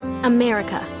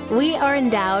America. We are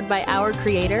endowed by our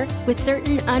Creator with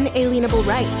certain unalienable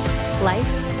rights: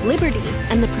 life, liberty,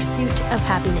 and the pursuit of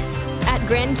happiness. At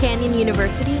Grand Canyon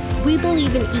University, we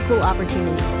believe in equal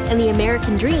opportunity, and the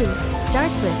American dream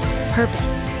starts with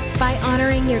purpose. By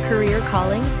honoring your career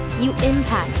calling, you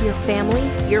impact your family,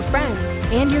 your friends,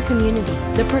 and your community.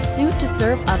 The pursuit to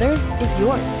serve others is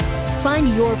yours.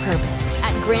 Find your purpose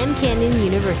at Grand Canyon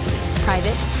University.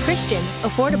 Private, Christian,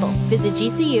 affordable. Visit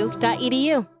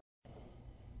gcu.edu.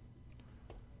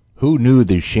 Who knew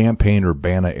the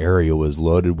Champaign-Urbana area was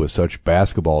loaded with such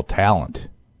basketball talent?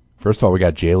 First of all, we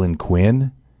got Jalen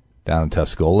Quinn down in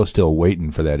Tuscola, still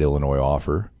waiting for that Illinois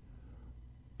offer.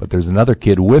 But there's another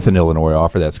kid with an Illinois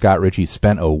offer that Scott Ritchie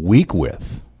spent a week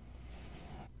with.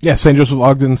 Yeah, St. Joseph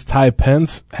Ogden's Ty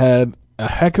Pence had a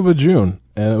heck of a June,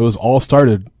 and it was all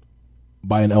started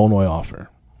by an Illinois offer.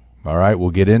 All right,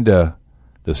 we'll get into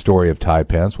the story of Ty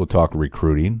Pence. We'll talk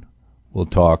recruiting. We'll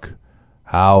talk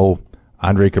how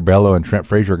Andre Cabello and Trent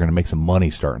Frazier are going to make some money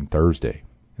starting Thursday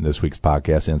in this week's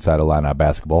podcast, Inside Illini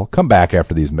Basketball. Come back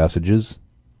after these messages.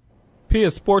 Pia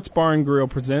Sports Bar and Grill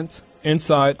presents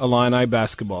Inside Illini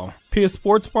Basketball. Pia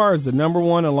Sports Bar is the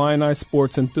 #1 Illini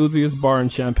sports enthusiast bar in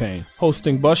Champaign,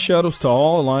 hosting bus shuttles to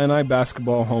all Illini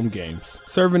basketball home games,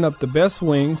 serving up the best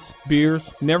wings,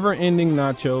 beers, never-ending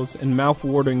nachos, and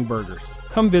mouth-watering burgers.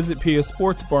 Come visit Pia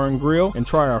Sports Bar and Grill and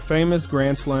try our famous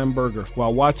Grand Slam burger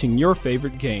while watching your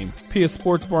favorite game. Pia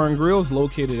Sports Bar and Grill is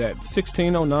located at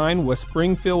 1609 West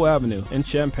Springfield Avenue in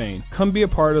Champaign. Come be a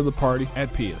part of the party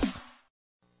at Pia's.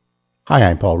 Hi,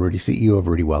 I'm Paul Rudy, CEO of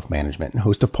Rudy Wealth Management and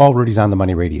host of Paul Rudy's On the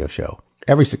Money radio show.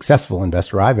 Every successful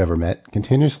investor I've ever met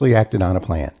continuously acted on a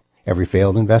plan. Every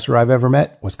failed investor I've ever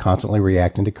met was constantly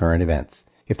reacting to current events.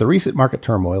 If the recent market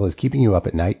turmoil is keeping you up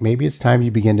at night, maybe it's time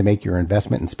you begin to make your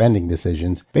investment and spending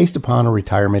decisions based upon a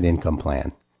retirement income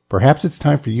plan. Perhaps it's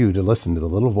time for you to listen to the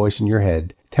little voice in your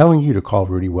head telling you to call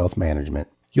Rudy Wealth Management.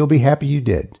 You'll be happy you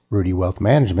did. Rudy Wealth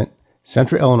Management,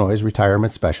 Central Illinois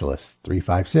Retirement Specialist,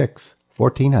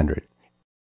 356-1400.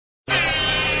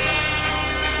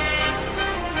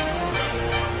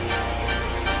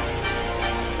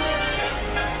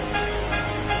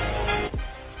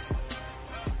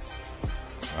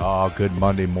 Oh, good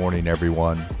Monday morning,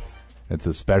 everyone. It's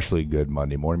especially good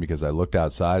Monday morning because I looked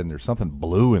outside and there's something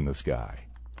blue in the sky.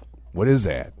 What is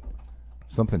that?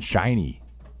 Something shiny.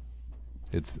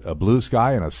 It's a blue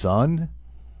sky and a sun?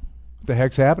 What the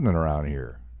heck's happening around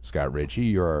here? Scott Ritchie,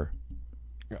 you're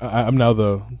I'm now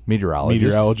the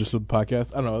meteorologist of the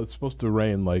podcast. I don't know. It's supposed to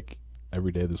rain like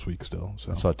every day this week still.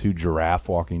 So I saw two giraffe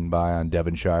walking by on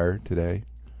Devonshire today,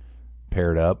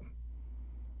 paired up.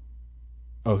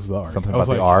 Oh, it's the Ark. Something about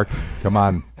the Ark. Come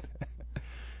on.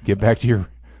 Get back to your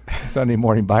Sunday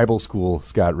morning Bible school,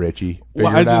 Scott Ritchie.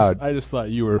 Figure it out. I just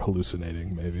thought you were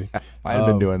hallucinating, maybe. Might have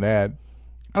been doing that.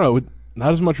 I don't know.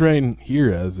 Not as much rain here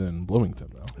as in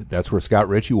Bloomington, though. That's where Scott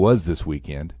Ritchie was this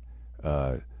weekend.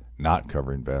 Not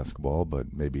covering basketball,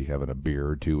 but maybe having a beer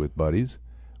or two with buddies.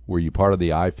 Were you part of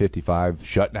the I-55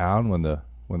 shutdown when the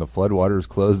floodwaters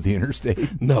closed the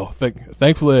interstate? No,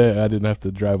 thankfully I didn't have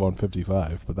to drive on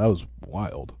 55, but that was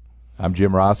wild. I'm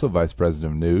Jim Rosso, Vice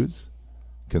President of News,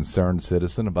 concerned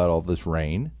citizen about all this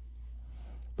rain.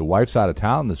 The wife's out of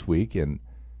town this week, and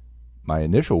my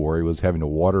initial worry was having to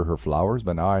water her flowers,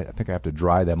 but now I think I have to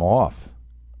dry them off.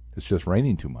 It's just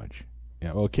raining too much.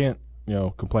 Yeah, well, can't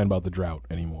complain about the drought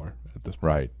anymore at this point.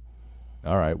 Right.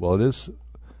 All right. Well, it is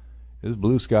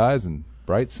blue skies and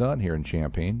bright sun here in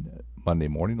Champaign. Monday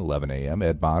morning, 11 a.m.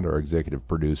 Ed Bond, our executive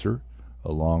producer,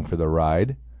 along for the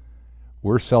ride.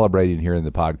 We're celebrating here in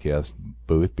the podcast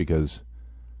booth because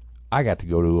I got to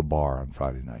go to a bar on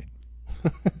Friday night.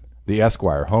 The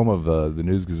Esquire, home of the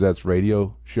News Gazette's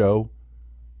radio show,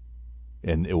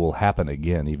 and it will happen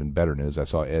again. Even better news, I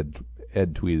saw Ed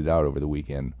tweeted out over the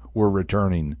weekend, we're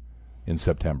returning in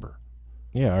September.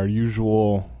 Yeah, our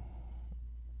usual,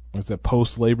 what's that,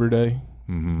 post-Labor Day?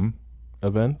 Mm-hmm.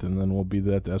 Event, and then we'll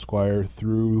be at the Esquire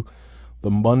through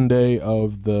the Monday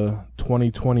of the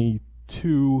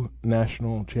 2022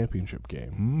 National Championship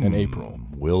game in April.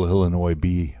 Will Illinois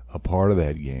be a part of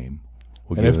that game?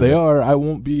 And if they are, I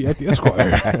won't be at the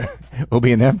Esquire. We'll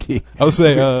be an empty. I would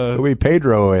say it'll be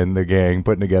Pedro and the gang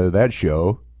putting together that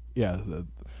show. Yeah,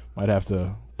 might have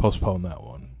to postpone that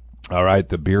one. All right,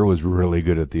 the beer was really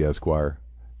good at the Esquire.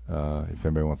 If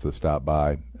anybody wants to stop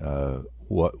by,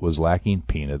 what was lacking?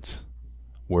 Peanuts.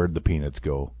 Where'd the peanuts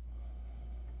go?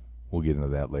 We'll get into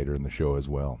that later in the show as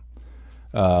well.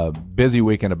 Busy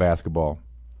weekend of basketball.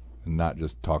 Not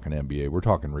just talking NBA. We're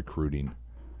talking recruiting.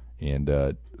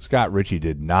 And Scott Ritchie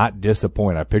did not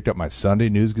disappoint. I picked up my Sunday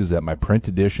News Gazette, my print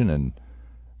edition, and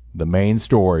the main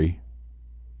story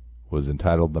was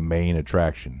entitled The Main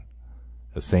Attraction,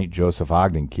 a St. Joseph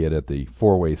Ogden kid at the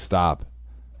four-way stop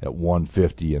at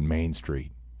 150 in Main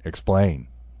Street. Explain.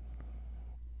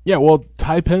 Yeah, well,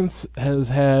 Ty Pence has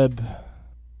had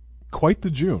quite the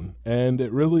June, and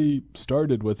it really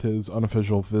started with his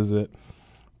unofficial visit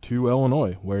to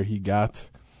Illinois, where he got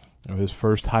his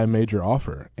first high major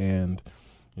offer, and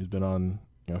he's been on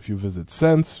a few visits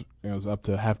since. It was up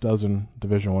to half dozen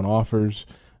Division I offers,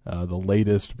 the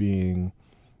latest being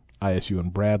ISU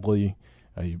and Bradley.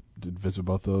 He did visit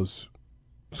both those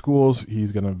schools.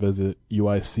 He's going to visit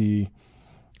UIC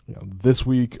this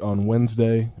week on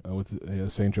Wednesday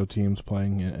with St. Joe teams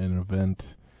playing an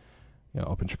event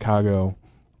up in Chicago.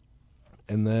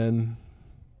 And then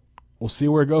we'll see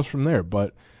where it goes from there.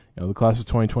 But the class of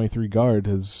 2023 guard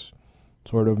has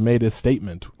sort of made a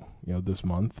statement this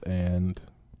month, and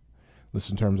this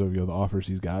in terms of the offers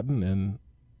he's gotten and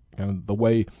kind of the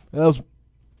way that was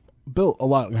built a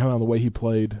lot kind of on the way he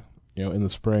played in the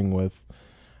spring with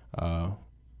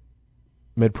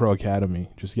Mid-Pro Academy.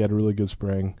 Just he had a really good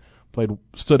spring,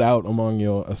 stood out among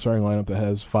a starting lineup that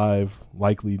has 5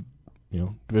 likely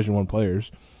Division I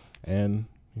players, and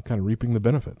kind of reaping the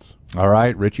benefits. All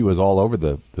right, Richie was all over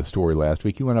the story last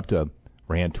week. You went up to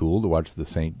Rantoul to watch the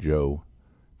St. Joe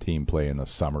team play in a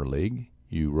summer league.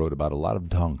 You wrote about a lot of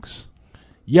dunks.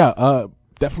 Yeah,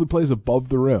 definitely plays above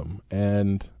the rim,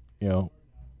 and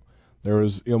there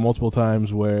was multiple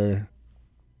times where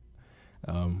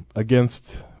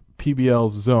against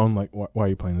PBL's zone, like why are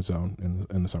you playing the zone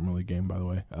in the summer league game, by the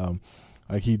way?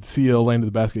 Like he'd see a lane to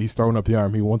the basket, he's throwing up the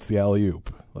arm, he wants the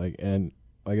alley-oop, and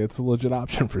it's a legit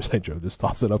option for St. Joe. Just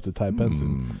toss it up to Ty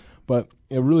Penson. But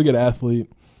a really good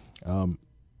athlete.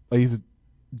 He's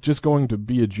just going to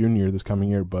be a junior this coming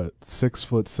year, but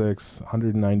 6'6",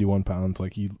 191 pounds.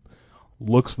 Like he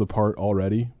looks the part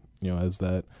already, as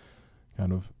that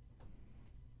kind of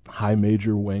high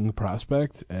major wing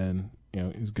prospect, and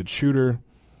he's a good shooter.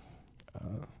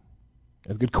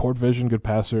 Has good court vision, good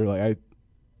passer.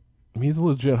 He's a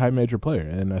legit high major player,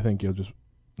 and I think just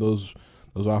those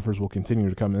offers will continue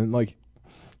to come in.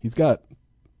 He's got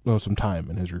some time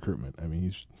in his recruitment. I mean,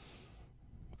 he's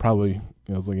probably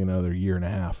was looking at another year and a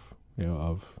half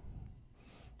of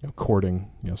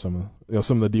courting some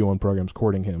of the D1 programs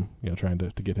courting him, trying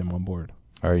to get him on board.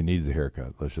 All right, he needs a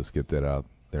haircut. Let's just get that out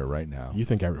there right now. You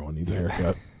think everyone needs a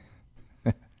haircut?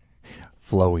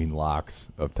 Flowing locks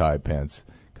of Ty Pence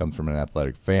comes from an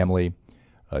athletic family.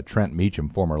 Trent Meacham,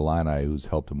 former Illini, who's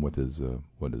helped him with his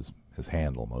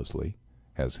handle mostly,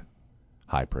 has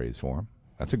high praise for him.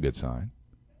 That's a good sign.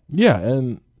 Yeah,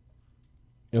 and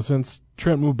since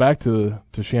Trent moved back to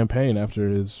Champaign after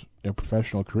his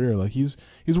professional career, he's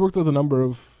worked with a number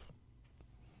of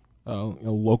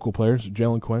local players,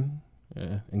 Jalen Quinn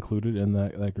included in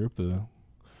that group, the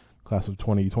class of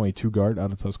 2022 guard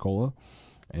out of Tuscola,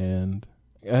 and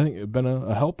I think it's been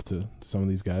a help to some of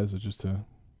these guys, just to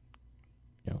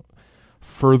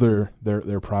further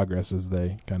their progress as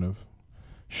they kind of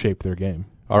shape their game.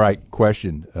 All right,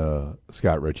 question,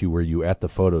 Scott Ritchie, were you at the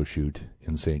photo shoot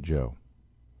in St. Joe?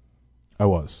 I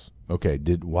was. Okay,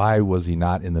 why was he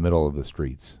not in the middle of the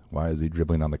streets? Why is he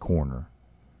dribbling on the corner?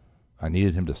 I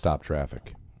needed him to stop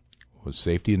traffic. Was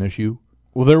safety an issue?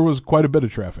 Well, there was quite a bit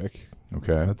of traffic.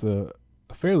 Okay. That's a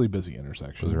fairly busy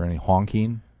intersection. Was there any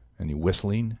honking? Any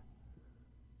whistling?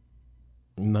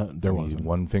 No, there wasn't.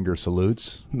 One-finger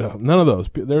salutes? No, none of those.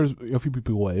 There's a few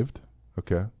people waved.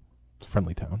 Okay. It's a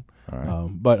friendly town. All right.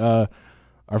 But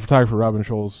our photographer, Robin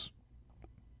Scholes,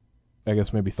 I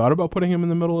guess maybe thought about putting him in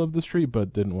the middle of the street,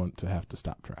 but didn't want to have to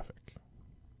stop traffic.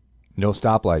 No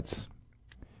stoplights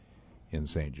in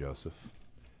St. Joseph.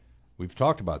 We've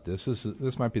talked about this.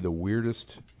 This might be the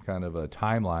weirdest kind of a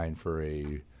timeline for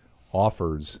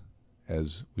offers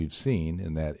as we've seen,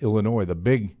 in that Illinois, the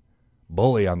big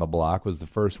bully on the block, was the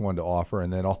first one to offer,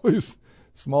 and then all these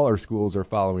smaller schools are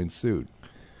following suit.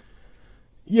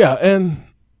 Yeah, and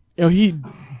he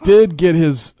did get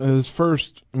his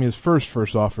first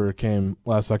offer came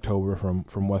last October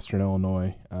from Western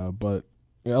Illinois, but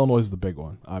Illinois is the big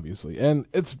one, obviously, and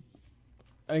it's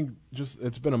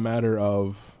been a matter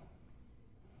of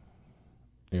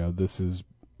this has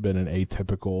been an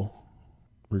atypical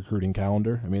recruiting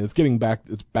calendar. I mean, it's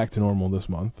back to normal this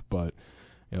month, but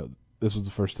this was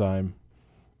the first time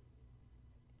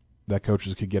that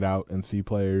coaches could get out and see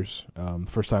players. The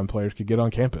first time players could get on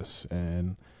campus,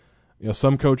 and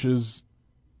some coaches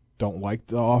don't like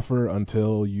the offer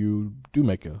until you do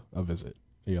make a visit,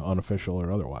 unofficial or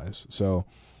otherwise. So,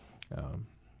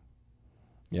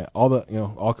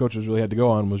 all coaches really had to go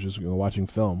on was just watching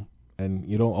film, and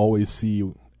you don't always see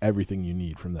everything you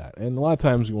need from that. And a lot of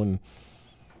times when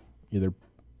either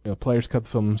players cut the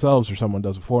film themselves or someone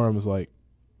does it for them, is like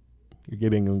you're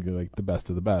getting like the best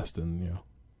of the best, and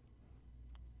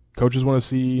coaches want to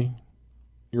see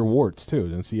your warts too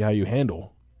and see how you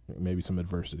handle maybe some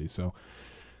adversity. So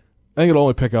I think it'll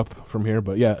only pick up from here.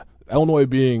 But yeah, Illinois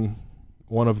being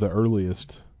one of the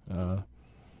earliest, you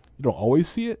don't always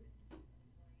see it,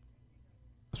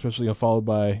 especially followed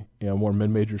by more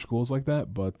mid-major schools like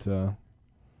that. But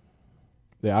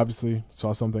they obviously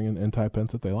saw something in Ty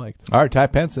Pence that they liked. All right, Ty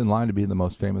Pence in line to be the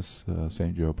most famous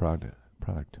St. Joe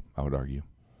product, I would argue.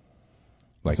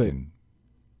 A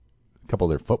couple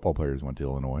of their football players went to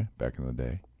Illinois back in the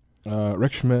day.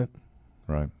 Rick Schmidt,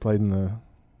 right, played in the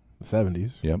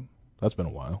 70s. Yep, that's been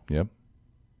a while. Yep,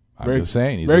 I'm just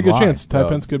saying, he's very good line. chance Ty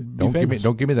Pence could be famous.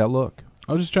 Don't give me that look.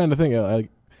 I was just trying to think.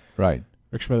 Right,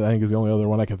 Rick Schmidt, I think, is the only other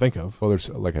one I can think of. Well, there's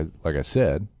like I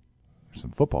said, there's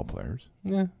some football players.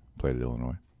 Yeah, played at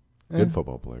Illinois. Good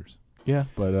football players. Yeah,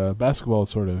 but basketball is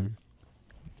sort of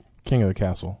king of the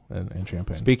castle in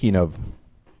Champaign. Speaking of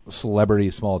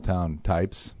celebrity small town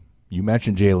types, you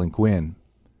mentioned Jalen Quinn.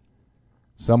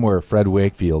 Somewhere Fred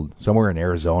Wakefield, somewhere in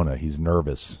Arizona, he's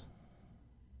nervous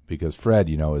because Fred,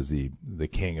 is the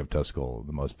king of Tuscola,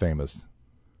 the most famous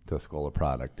Tuscola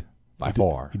product by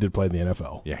far. He did play in the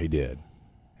NFL. Yeah, he did.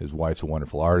 His wife's a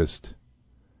wonderful artist.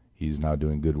 He's now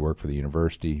doing good work for the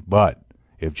university. But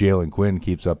if Jalen Quinn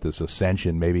keeps up this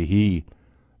ascension, maybe he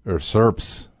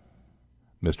usurps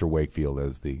Mr. Wakefield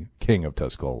as the king of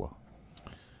Tuscola.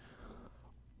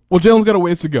 Well, Jalen's got a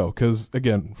ways to go because,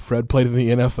 again, Fred played in the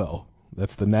NFL.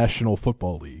 That's the National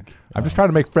Football League. I'm just trying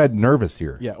to make Fred nervous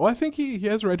here. Yeah, well, I think he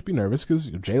has a right to be nervous because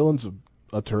Jalen's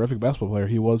a terrific basketball player.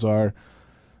 He was our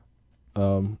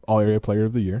All-Area Player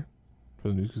of the Year for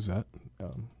the News Gazette.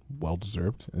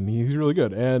 Well-deserved, and he's really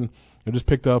good. And just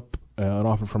picked up an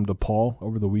offer from DePaul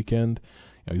over the weekend.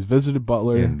 He's visited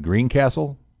Butler. In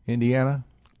Greencastle, Indiana?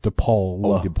 DePaul.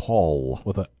 Oh, DePaul.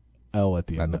 With a L at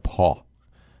the end. Not DePaul.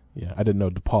 Yeah, I didn't know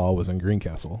DePaul was in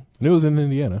Greencastle. And it was in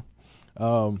Indiana.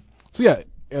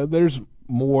 There's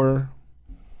more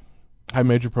high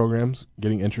major programs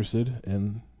getting interested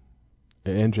in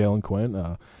Jalen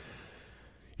Quinn.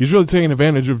 He's really taking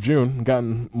advantage of June.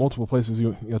 Gotten multiple places.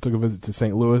 He took a visit to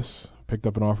St. Louis, picked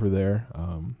up an offer there.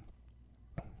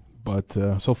 But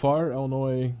so far,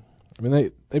 Illinois,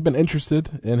 they've been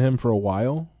interested in him for a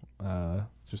while.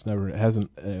 Just never hasn't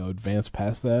advanced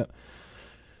past that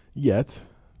yet,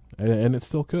 and it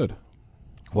still could.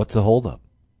 What's the holdup?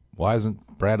 Why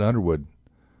isn't Brad Underwood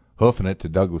hoofing it to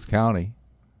Douglas County?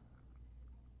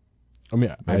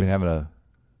 Maybe having a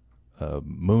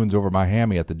moons over my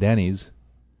hammy at the Denny's.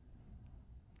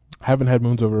 I haven't had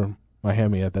moons over my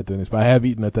hammy at that Denny's, but I have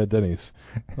eaten at that Denny's.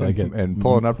 And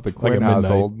pulling up to the Quinn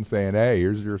household and saying, "Hey,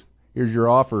 here's your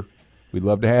offer. We'd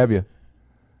love to have you."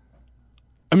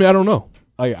 I don't know.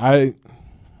 I've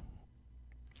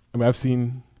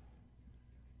seen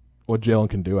what Jalen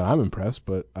can do, and I'm impressed.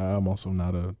 But I'm also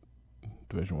not a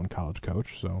Division I college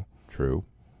coach, so true.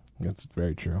 That's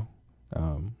very true.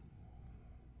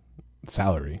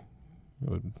 Salary,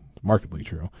 markedly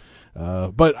true.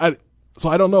 But I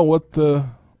don't know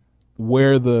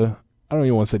where the I don't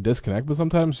even want to say disconnect, but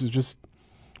sometimes it's just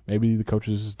maybe the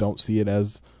coaches just don't see it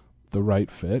as the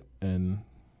right fit, and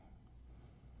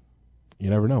you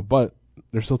never know. But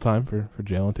there's still time for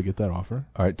Jalen to get that offer.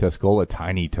 All right, Tuscola,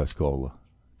 tiny Tuscola,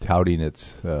 touting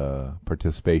its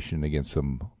participation against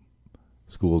some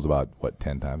schools about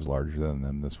 10 times larger than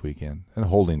them this weekend, and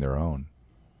holding their own.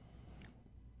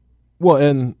 Well,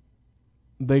 and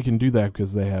they can do that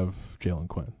because they have Jalen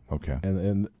Quinn. Okay,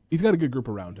 and he's got a good group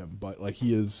around him, but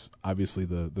he is obviously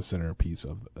the centerpiece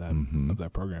of that of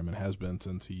that program, and has been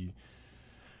since he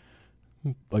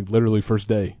literally first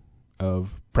day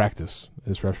of practice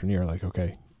his freshman year.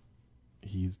 Okay,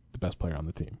 he's the best player on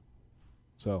the team.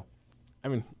 So,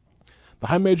 the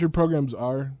high major programs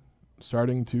are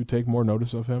starting to take more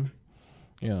notice of him.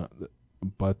 Yeah,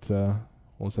 but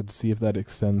we'll just have to see if that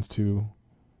extends to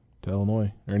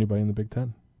Illinois or anybody in the Big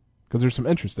Ten, because there's some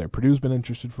interest there. Purdue's been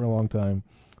interested for a long time.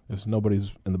 There's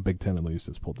nobody's in the Big Ten at least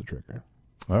has pulled the trigger.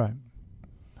 All right.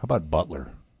 How about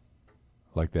Butler?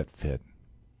 I like that fit.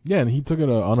 Yeah, and he took it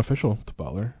unofficial to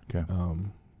Butler. Okay.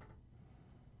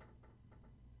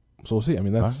 So we'll see.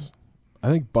 I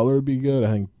think Butler would be good.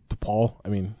 I think DePaul.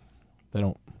 They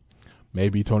don't.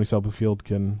 Maybe Tony Stubblefield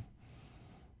can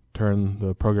turn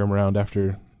the program around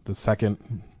after the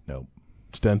second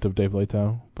stint of Dave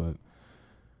Leitao, but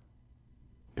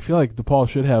I feel like DePaul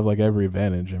should have every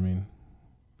advantage. And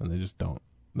they just don't.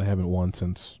 They haven't won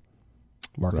since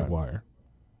Mark McGuire,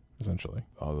 essentially.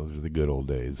 Oh, those are the good old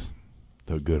days.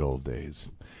 The good old days.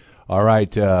 All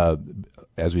right.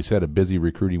 As we said, a busy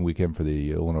recruiting weekend for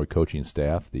the Illinois coaching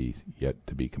staff, the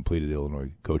yet-to-be-completed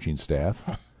Illinois coaching staff.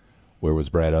 Where was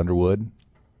Brad Underwood?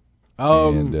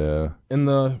 In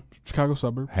the Chicago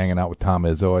suburb. Hanging out with Tom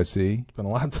Izzo, I see. Spent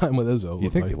a lot of time with Izzo. Do you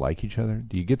think they like each other?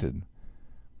 Do you get to...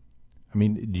 I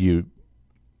mean, do you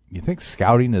think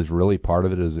scouting is really part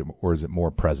of it, or is it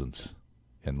more presence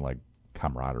and, like,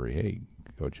 camaraderie? Hey,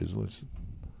 coaches, let's...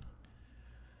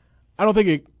 I don't think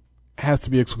it has to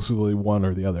be exclusively one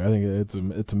or the other. I think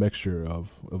it's a mixture of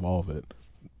all of it.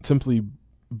 Simply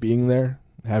being there,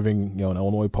 having an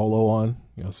Illinois polo on,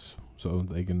 so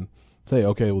they can say,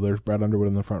 okay, well, there's Brad Underwood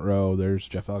in the front row, there's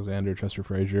Jeff Alexander, Chester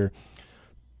Frazier,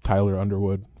 Tyler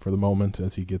Underwood for the moment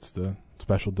as he gets the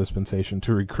special dispensation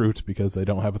to recruit because they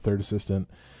don't have a third assistant.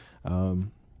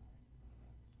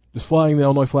 Just flying the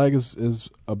Illinois flag is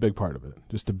a big part of it.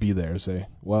 Just to be there, say,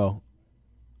 well,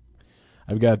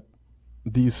 I've got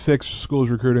these 6 schools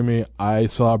recruiting me. I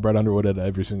saw Brad Underwood at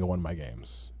every single one of my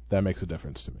games. That makes a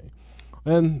difference to me.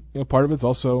 And part of it's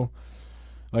also,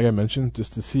 like I mentioned,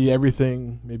 just to see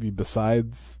everything maybe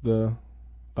besides the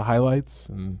highlights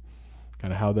and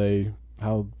kind of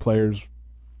how players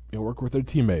work with their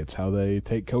teammates, how they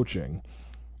take coaching.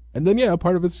 And then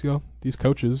part of it's these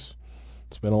coaches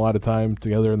spend a lot of time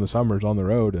together in the summers on the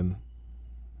road, and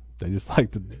they just like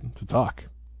to talk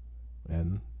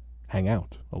and hang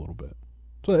out a little bit.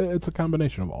 So it's a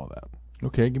combination of all of that.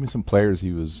 Okay, give me some players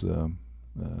he was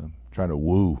trying to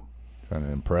woo, trying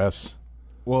to impress.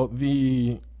 Well,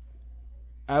 the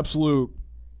absolute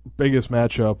biggest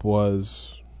matchup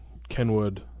was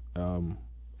Kenwood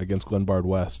against Glenbard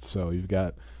West. So you've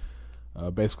got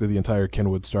basically the entire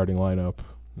Kenwood starting lineup: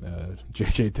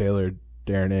 J.J. Taylor,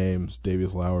 Darren Ames,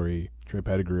 Davius Lowry, Trey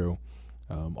Pettigrew,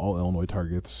 all Illinois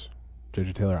targets.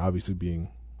 J.J. Taylor obviously being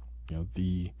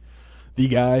the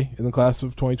guy in the class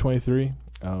of 2023,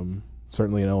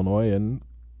 certainly in Illinois, and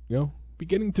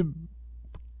beginning to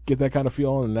get that kind of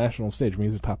feel on the national stage. I mean,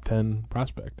 he's a top 10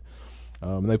 prospect.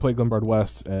 And they played Glenbard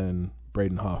West and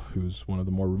Braden Huff, who's one of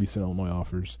the more recent Illinois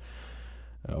offers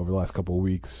over the last couple of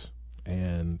weeks,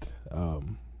 and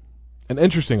an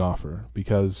interesting offer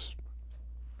because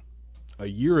a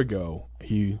year ago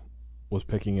he was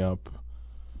picking up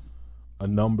a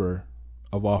number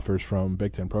of offers from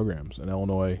Big Ten programs, and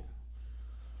Illinois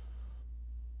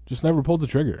just never pulled the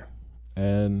trigger.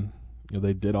 And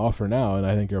they did offer now, and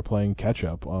I think they're playing catch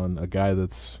up on a guy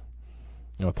that's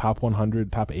top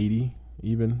 100, top 80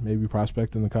 even maybe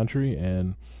prospect in the country,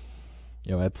 and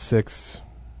at 6'9",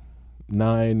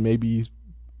 maybe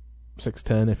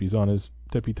 6'10" if he's on his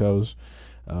tippy toes,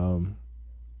 can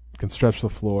stretch the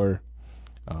floor,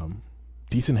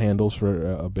 decent handles for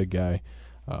a big guy.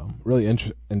 Really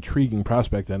intriguing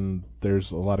prospect, and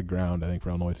there's a lot of ground I think for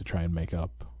Illinois to try and make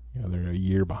up. They're a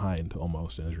year behind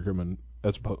almost in his recruitment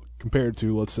as compared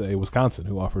to, let's say, Wisconsin,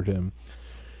 who offered him,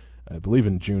 I believe,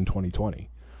 in June 2020.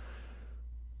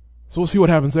 So we'll see what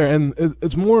happens there. And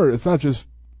it's not just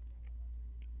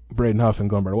Braden Huff and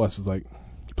Glenbard West. It's like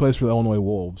he plays for the Illinois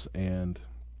Wolves, and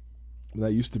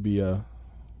that used to be a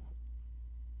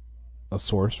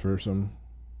source for some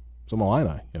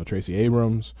Illini. Tracy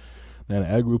Abrams, Nana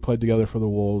Egwu played together for the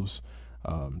Wolves.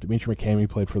 Dimitri McCamey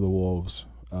played for the Wolves.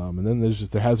 And then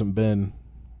there hasn't been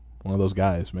one of those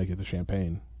guys make it to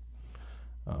Champaign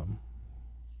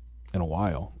in a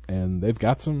while. And they've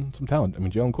got some talent. I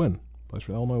mean, Jalen Quinn plays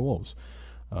for the Illinois Wolves.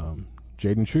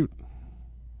 Jaden Shute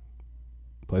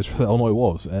plays for the Illinois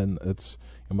Wolves. And it's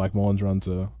Mike Mullins runs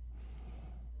a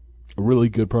really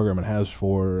good program and has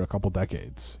for a couple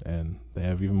decades. And they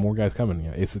have even more guys coming.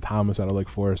 Asa Thomas out of Lake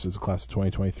Forest is a class of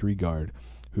 2023 guard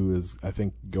who is, I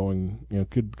think, going,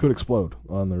 could explode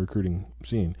on the recruiting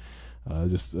scene.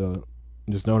 Just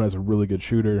known as a really good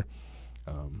shooter.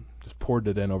 Just poured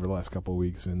it in over the last couple of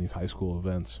weeks in these high school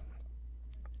events.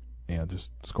 And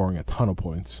just scoring a ton of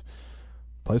points.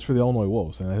 Plays for the Illinois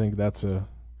Wolves. And I think that's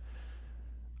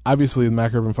obviously the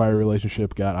Mac Urban Fire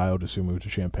relationship got Ayo Dosunmu to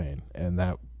Champaign. And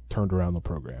that turned around the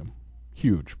program.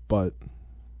 Huge. But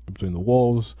between the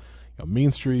Wolves,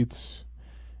 Mean Streets,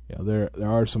 there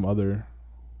are some other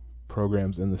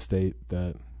programs in the state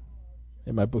that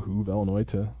it might behoove Illinois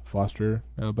to foster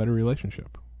a better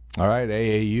relationship. All right,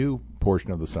 AAU portion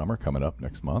of the summer coming up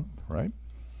next month, right?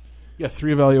 Yeah,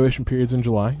 3 evaluation periods in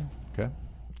July. Okay.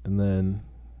 And then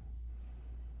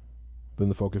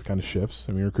the focus kind of shifts.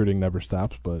 I mean, recruiting never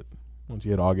stops, but once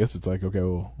you hit August, it's like, okay,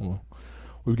 well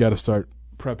we've got to start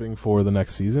prepping for the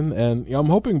next season. And I'm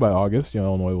hoping by August,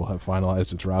 Illinois will have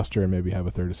finalized its roster and maybe have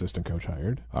a third assistant coach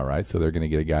hired. All right, so they're going to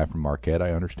get a guy from Marquette,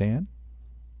 I understand.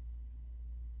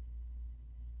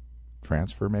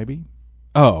 Transfer, maybe?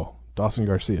 Oh, Dawson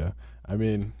Garcia. I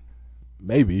mean,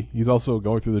 maybe he's also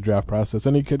going through the draft process,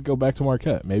 and he could go back to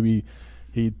Marquette. Maybe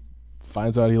he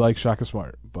finds out he likes Shaka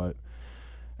Smart, but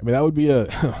I mean that would be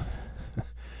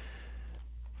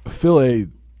fill a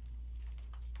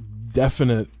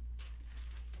definite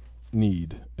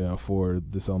need for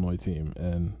this Illinois team,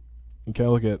 and you kind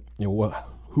of look at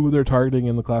who they're targeting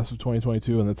in the class of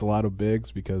 2022, and it's a lot of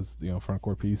bigs because front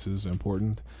court piece is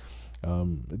important.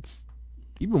 It's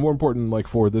even more important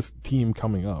for this team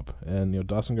coming up, and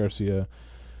Dawson Garcia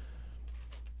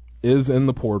is in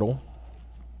the portal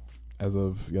as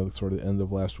of sort of the end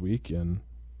of last week, and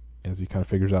as he kind of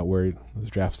figures out where his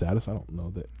draft status, I don't know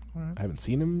that I haven't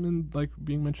seen him in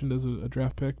being mentioned as a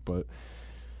draft pick, but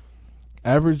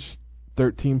averaged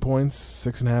 13 points,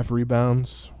 6.5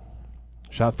 rebounds,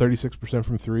 shot 36%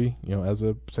 from three, as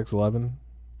a 6'11",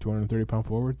 230-pound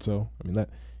forward. So, I mean, that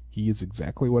he is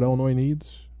exactly what Illinois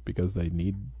needs because they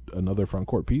need another front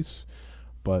court piece.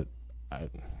 But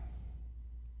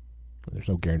there's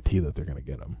no guarantee that they're going to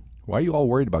get him. Why are you all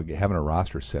worried about having a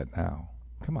roster set now?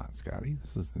 Come on, Scotty.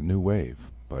 This is the new wave,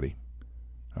 buddy.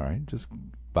 All right? Just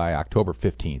by October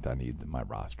 15th, I need my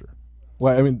roster.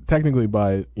 Well, I mean, technically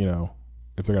by,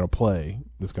 if they're going to play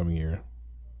this coming year,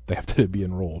 they have to be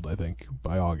enrolled, I think,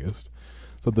 by August.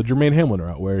 So the Jermaine Hamlin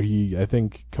route, where he, I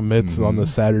think, commits on the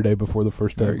Saturday before the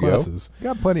first day of classes.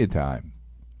 Got plenty of time.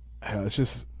 It's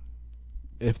just,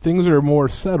 if things are more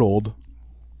settled,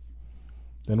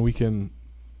 then we can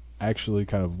actually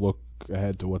kind of look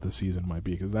ahead to what the season might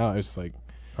be. Because now it's like,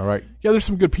 all right, yeah, there's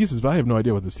some good pieces, but I have no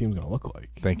idea what this team's going to look like.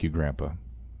 Thank you, Grandpa.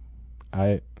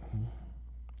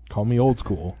 Call me old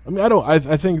school. I mean,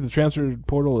 I think the transfer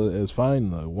portal is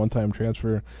fine. The one-time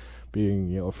transfer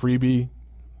being, a freebie,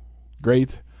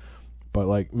 great.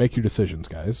 But make your decisions,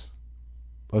 guys.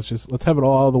 Let's have it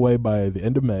all out of the way by the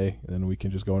end of May, and then we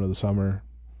can just go into the summer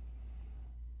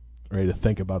ready to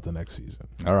think about the next season.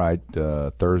 All right,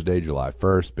 Thursday, July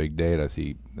 1st, big date. I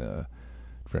see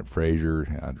Trent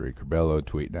Frazier, Andre Curbelo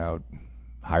tweeting out,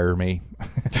 hire me.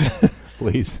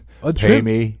 Please, pay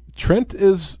me. Trent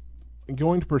is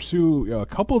going to pursue a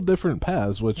couple of different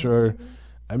paths, which are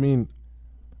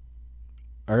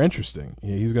interesting.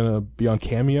 He's going to be on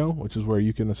Cameo, which is where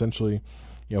you can essentially,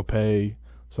 pay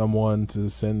someone to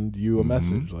send you a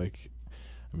message.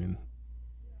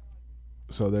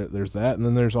 So there's that, and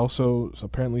then there's also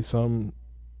apparently some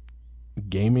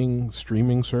gaming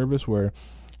streaming service where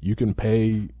you can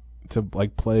pay to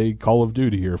play Call of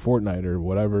Duty or Fortnite or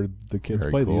whatever the kids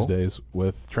play these days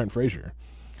with Trent Frazier.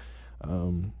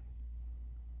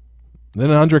 Then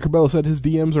Andre Curbelo said his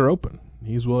DMs are open.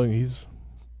 He's willing. He's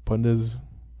putting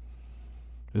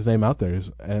his name out there,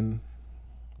 and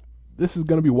this is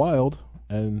going to be wild.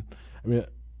 And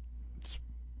it's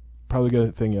probably a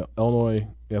good thing. Illinois,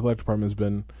 the athletic department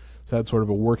has had sort of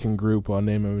a working group on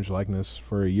name, image, likeness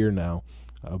for a year now.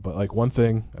 But one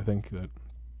thing I think that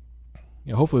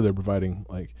hopefully they're providing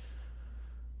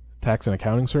tax and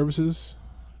accounting services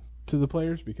to the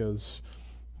players because.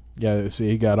 Yeah, see,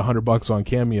 he got $100 on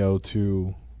Cameo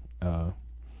to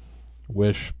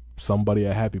wish somebody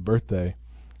a happy birthday.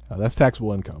 That's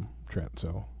taxable income, Trent.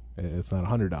 So it's not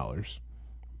 $100,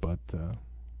 but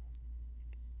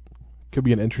could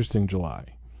be an interesting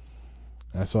July.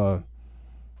 I saw a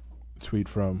tweet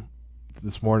from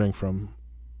this morning from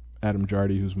Adam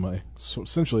Jardy, who's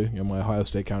essentially my Ohio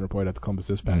State counterpart at the Columbus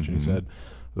Dispatch, and he said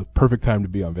the perfect time to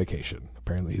be on vacation.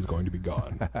 Apparently, he's going to be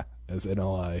gone as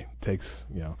NLI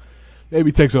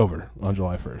maybe takes over on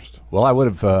July 1st. Well, I would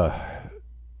have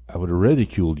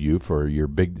ridiculed you for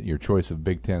your choice of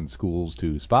Big Ten schools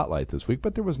to spotlight this week,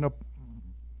 but there was no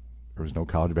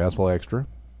college basketball extra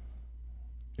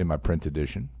in my print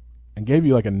edition. And gave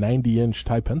you a 90-inch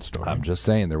Ty Penn story. I'm just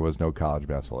saying there was no college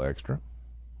basketball extra.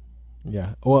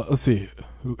 Yeah. Well, let's see.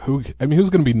 Who's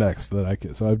going to be next that I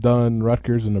can? So I've done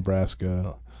Rutgers and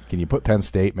Nebraska. Can you put Penn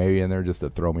State maybe in there just to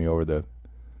throw me over the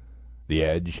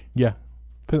edge? Yeah.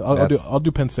 I'll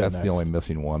do Penn State. That's next. The only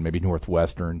missing one. Maybe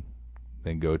Northwestern.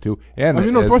 Then go to and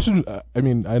Northwestern.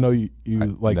 I know you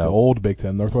like the old Big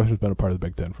Ten. Northwestern's been a part of the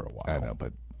Big Ten for a while. I know,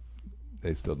 but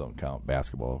they still don't count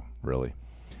basketball really.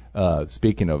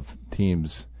 Speaking of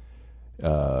teams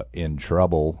in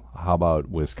trouble, how about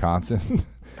Wisconsin?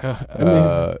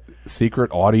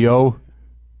 Secret audio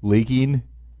leaking.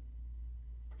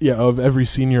 Yeah, of every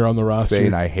senior on the roster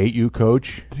saying "I hate you,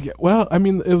 coach." Yeah, well,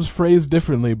 it was phrased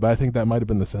differently, but I think that might have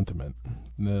been the sentiment.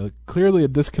 Clearly, a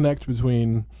disconnect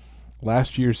between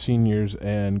last year's seniors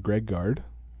and Greg Gard,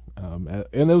 and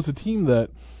it was a team that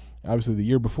obviously the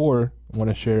year before won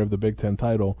a share of the Big Ten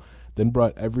title, then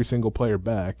brought every single player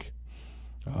back,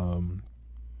 and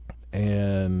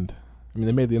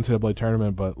they made the NCAA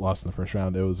tournament but lost in the first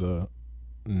round. It was a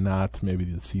not maybe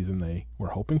the season they were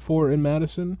hoping for in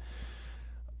Madison.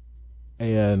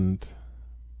 And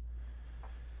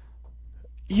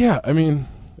yeah, I mean,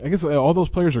 I guess all those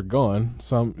players are gone.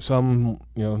 Some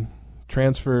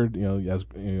transferred, as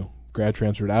grad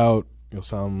transferred out.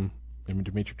 Some. I mean,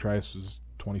 Dimitri Trice is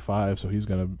 25, so he's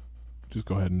gonna just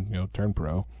go ahead and turn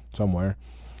pro somewhere.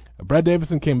 Brad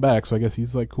Davison came back, so I guess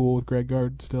he's like cool with Greg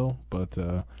Gard still. But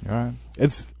all right,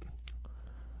 it's.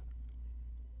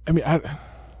 I mean, I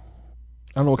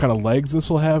don't know what kind of legs this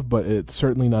will have, but it's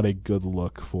certainly not a good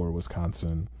look for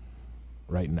Wisconsin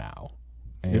right now.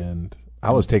 And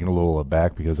I was taken a little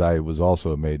aback because I was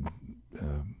also made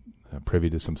privy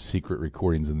to some secret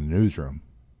recordings in the newsroom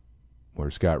where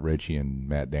Scott Ritchie and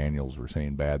Matt Daniels were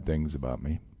saying bad things about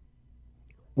me.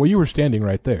 Well, you were standing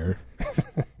right there.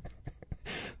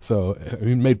 So, I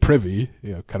mean, made privy,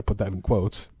 kind of put that in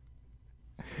quotes.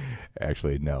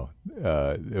 Actually, no.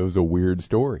 It was a weird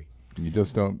story. You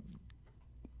just don't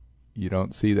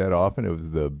see that often. It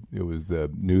was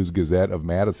the News Gazette of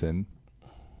Madison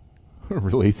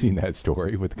releasing that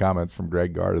story with comments from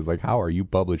Greg Gard. It's like, how are you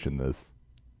publishing this?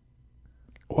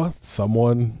 Well,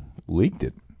 someone leaked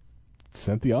it,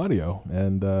 sent the audio,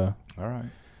 and all right.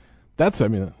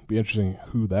 It'd be interesting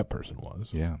who that person was.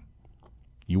 Yeah.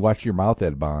 You watch your mouth,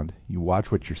 Ed Bond. You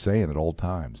watch what you're saying at all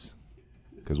times,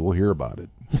 because we'll hear about it.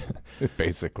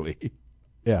 Basically.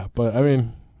 Yeah, but I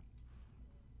mean,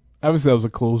 obviously that was a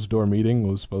closed door meeting.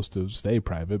 It was supposed to stay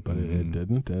private, but it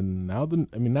didn't. And now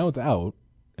now it's out,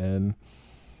 and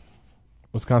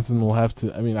Wisconsin will have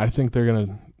to. I mean, I think they're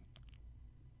gonna.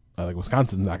 I think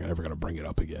Wisconsin's not ever gonna bring it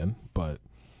up again, but.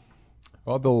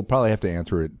 Well, they'll probably have to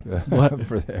answer it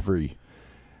for every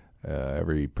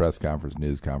press conference,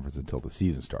 news conference until the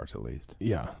season starts, at least.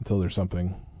 Yeah, until there's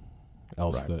something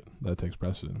else right. that takes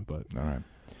precedent. But all right,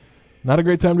 not a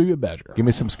great time to be a Badger. Give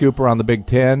me some scoop around the Big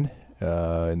Ten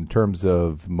in terms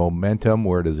of momentum.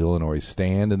 Where does Illinois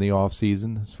stand in the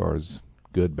offseason as far as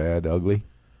good, bad, ugly?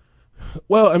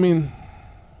 Well, I mean,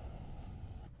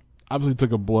 obviously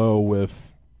took a blow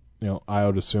with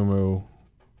Ayo DeSumo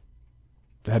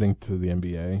heading to the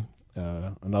NBA.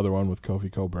 Another one with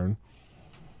Kofi Cockburn,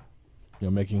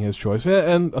 making his choice,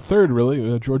 and a third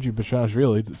really, Georgi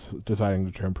Bashashvili deciding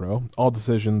to turn pro. All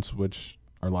decisions which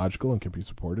are logical and can be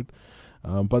supported,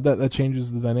 but that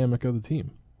changes the dynamic of the team,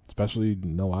 especially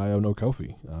no Ayo, no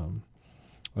Kofi.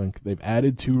 I think they've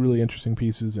added two really interesting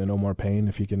pieces in Omar Payne,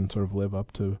 if he can sort of live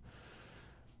up to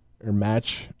or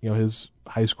match his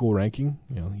high school ranking.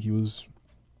 He was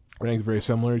ranked very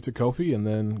similar to Kofi, and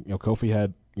then Kofi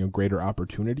had greater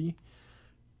opportunity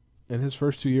in his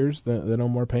first 2 years than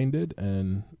Omar Payne did,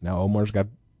 and now Omar's got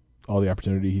all the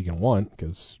opportunity he can want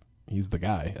because he's the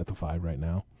guy at the 5 right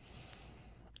now.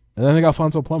 And I think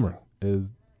Alfonso Plummer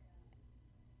could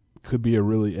be a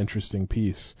really interesting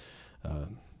piece.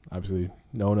 Obviously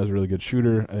known as a really good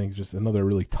shooter. I think just another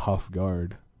really tough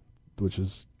guard, which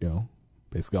is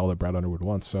basically all that Brad Underwood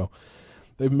wants. So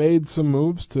they've made some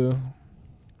moves to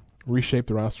reshape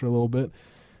the roster a little bit.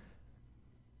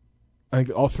 I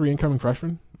think all 3 incoming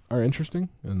freshmen are interesting,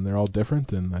 and they're all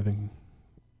different, and I think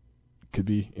could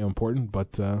be important.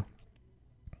 But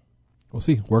we'll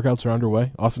see. Workouts are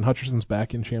underway. Austin Hutcherson's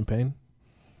back in Champaign,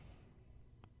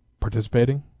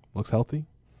 participating. Looks healthy.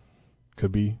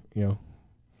 Could be a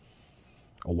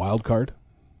wild card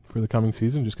for the coming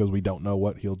season, just because we don't know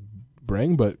what he'll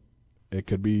bring, but it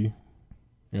could be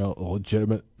a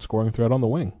legitimate scoring threat on the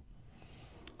wing.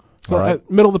 So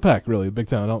right. Middle of the pack, really, Big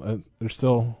Ten. There's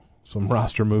still some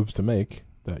roster moves to make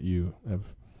that you have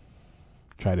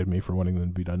chided me for wanting them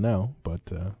to be done now. But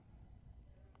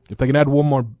if they can add one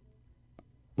more,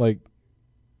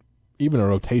 even a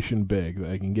rotation big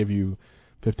that can give you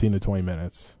 15 to 20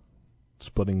 minutes,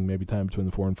 splitting maybe time between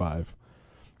the 4 and 5,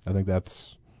 I think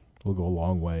will go a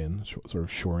long way in sort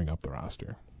of shoring up the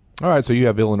roster. All right, so you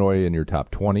have Illinois in your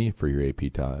top 20 for your AP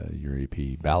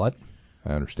ballot,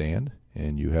 I understand.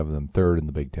 And you have them 3rd in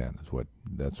the Big Ten.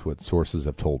 That's what sources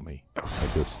have told me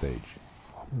at this stage.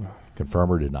 Confirm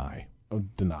or deny? Oh,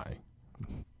 deny.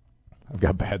 I've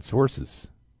got bad sources.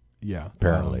 Yeah,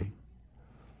 apparently.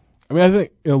 I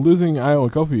think losing Ayo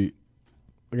and Kofi,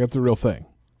 that's a real thing,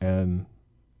 and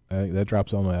I think that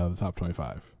drops Illinois out of the top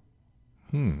 25.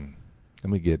 Let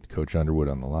me get Coach Underwood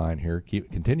on the line here.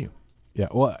 Continue. Yeah,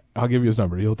 well, I'll give you his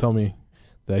number. He'll tell me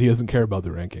that he doesn't care about the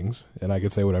rankings, and I can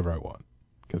say whatever I want,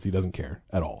 because he doesn't care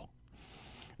at all.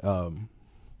 Or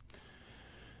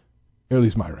at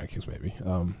least my rankings, maybe.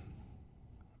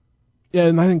 Yeah,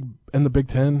 and I think in the Big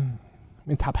Ten,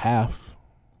 top half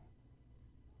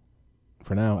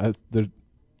for now.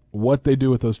 What they do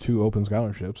with those 2 open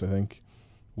scholarships, I think,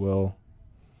 will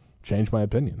change my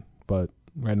opinion. But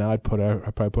right now I'd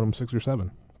probably put them 6 or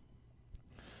 7,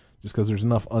 just because there's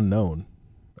enough unknown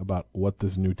about what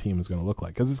this new team is going to look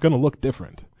like, because it's going to look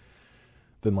different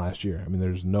than last year. I mean,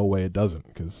 there's no way it doesn't,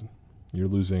 because you're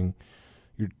losing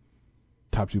your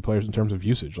top 2 players in terms of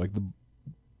usage. Like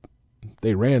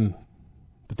they ran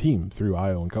the team through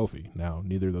Ayo and Kofi. Now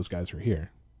neither of those guys are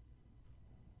here.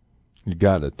 You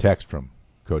got a text from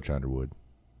Coach Underwood.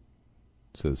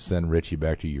 It says, send Richie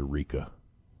back to Eureka.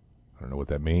 I don't know what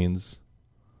that means.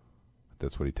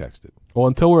 That's what he texted. Well,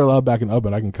 until we're allowed back in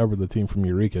Ubben, I can cover the team from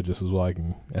Eureka just as well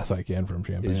as I can from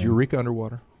Champaign. Is Eureka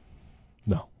underwater?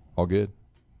 No. All good?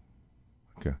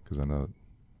 Okay, because I know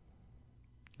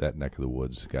that neck of the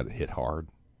woods got hit hard.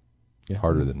 Yeah.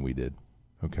 Harder than we did.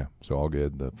 Okay, so all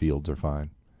good. The fields are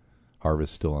fine.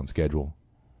 Harvest still on schedule.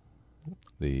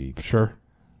 The Sure.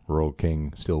 Rural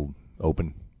King still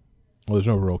open. Well, there's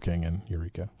no Rural King in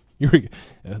Eureka. Do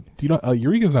you know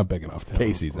Eureka's not big enough to have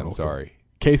Casey's, Rural I'm King. sorry.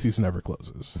 Casey's never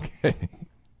closes. Okay.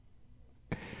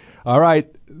 All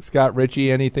right, Scott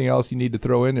Richey, anything else you need to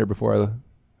throw in there before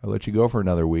I let you go for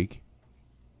another week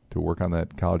to work on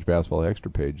that college basketball extra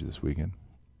page this weekend?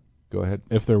 Go ahead.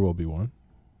 If there will be one.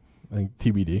 I think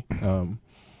TBD.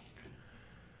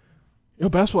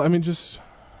 Basketball, I mean,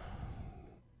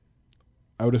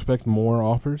 I would expect more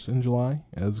offers in July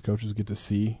as coaches get to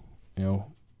see,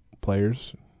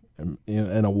 players and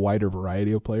a wider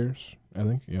variety of players, I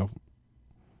think,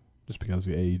 just because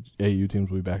the AAU teams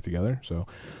will be back together. So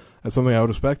that's something I would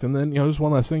expect. And then, just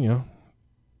one last thing,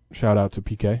 shout out to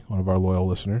PK, one of our loyal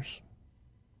listeners.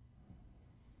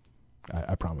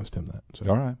 I promised him that. So.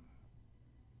 All right.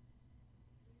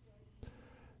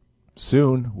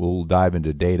 Soon we'll dive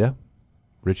into data.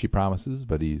 Richie promises,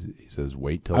 but he says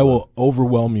wait till I will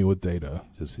overwhelm you with data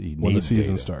when the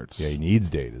season data. starts. Yeah, he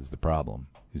needs data is the problem.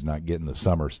 He's not getting the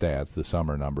summer stats, the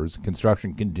summer numbers.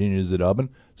 Construction continues at Ubben.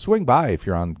 Swing by if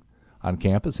you're on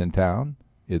campus in town.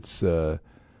 It's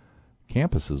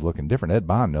campus is looking different. Ed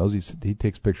Bond knows. He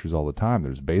takes pictures all the time.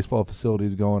 There's baseball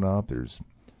facilities going up. There's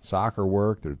soccer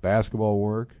work. There's basketball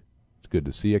work. It's good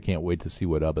to see. I can't wait to see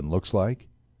what Ubben looks like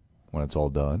when it's all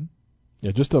done. Yeah,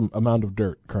 just a amount of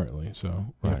dirt currently, so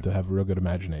you Right. have to have a real good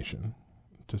imagination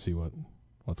to see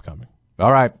what's coming.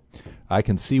 All right. I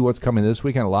can see what's coming this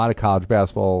weekend. A lot of college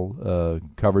basketball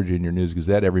coverage in your News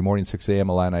Gazette every morning, 6 a.m.,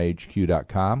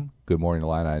 IlliniHQ.com. Good morning,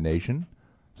 Illini Nation.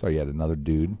 So you had another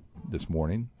dude this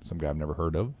morning, some guy I've never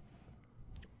heard of.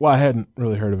 Well, I hadn't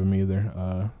really heard of him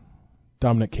either.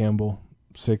 Dominic Campbell,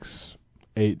 6'8",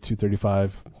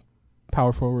 235,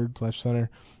 power forward /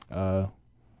 center.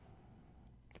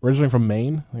 Originally from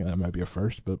Maine. I think that might be a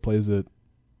first, but plays at,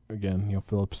 again,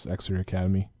 Phillips Exeter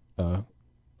Academy.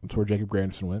 That's where Jacob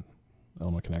Granderson went,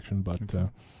 Illinois connection. But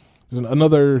there's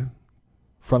another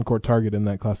front court target in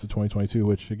that class of 2022,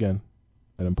 which, again,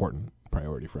 an important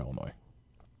priority for Illinois.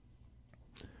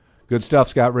 Good stuff,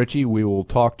 Scott Richey. We will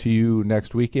talk to you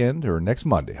next weekend or next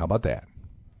Monday. How about that?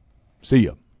 See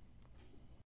you.